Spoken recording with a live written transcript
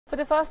For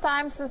the first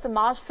time since the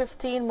March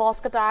 15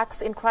 mosque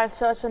attacks in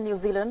Christchurch in New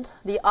Zealand,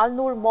 the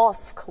Al-Noor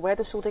mosque, where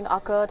the shooting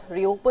occurred,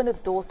 reopened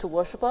its doors to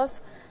worshippers.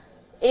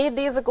 8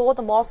 days ago,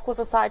 the mosque was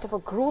the site of a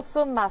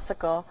gruesome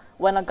massacre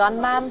when a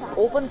gunman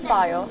opened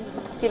fire,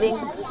 killing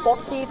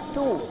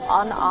 42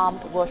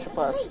 unarmed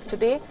worshippers.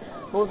 Today,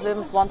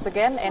 Muslims once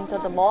again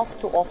entered the mosque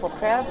to offer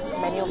prayers.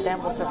 Many of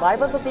them were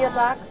survivors of the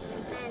attack.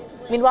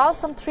 Meanwhile,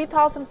 some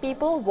 3,000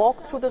 people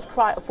walked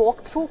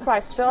through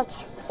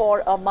Christchurch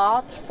for a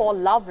March for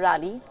Love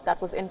rally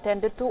that was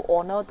intended to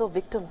honour the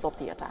victims of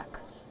the attack.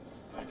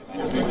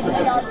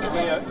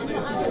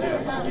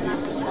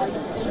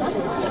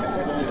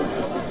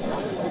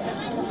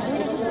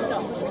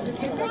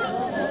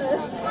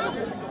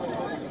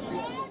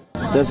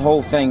 This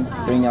whole thing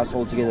bringing us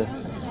all together.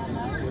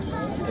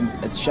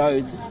 It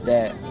showed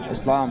that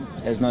Islam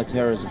has no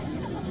terrorism,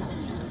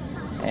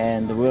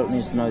 and the world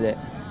needs to know that.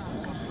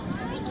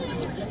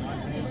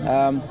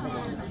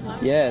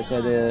 It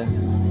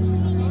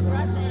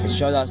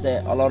showed us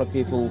that a lot of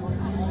people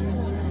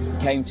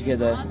came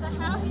together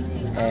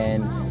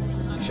and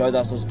showed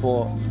us the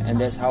support, and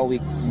that's how we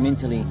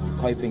mentally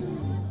coping.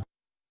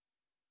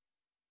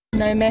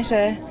 No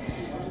matter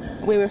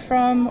where we're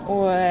from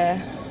or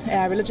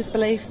our religious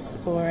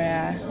beliefs or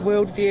our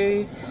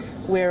worldview,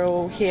 we're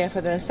all here for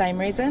the same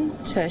reason,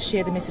 to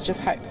share the message of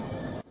hope.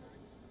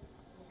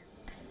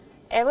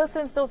 Ever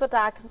since those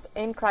attacks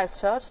in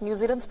Christchurch, New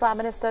Zealand's Prime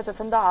Minister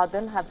Jacinda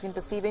Ardern has been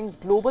receiving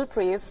global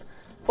praise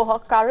for her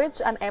courage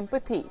and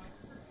empathy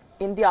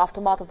in the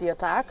aftermath of the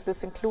attack.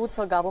 This includes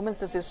her government's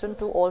decision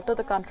to alter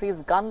the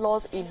country's gun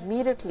laws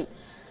immediately.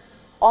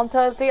 On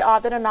Thursday,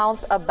 Ardern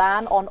announced a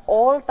ban on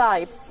all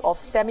types of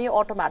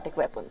semi-automatic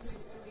weapons.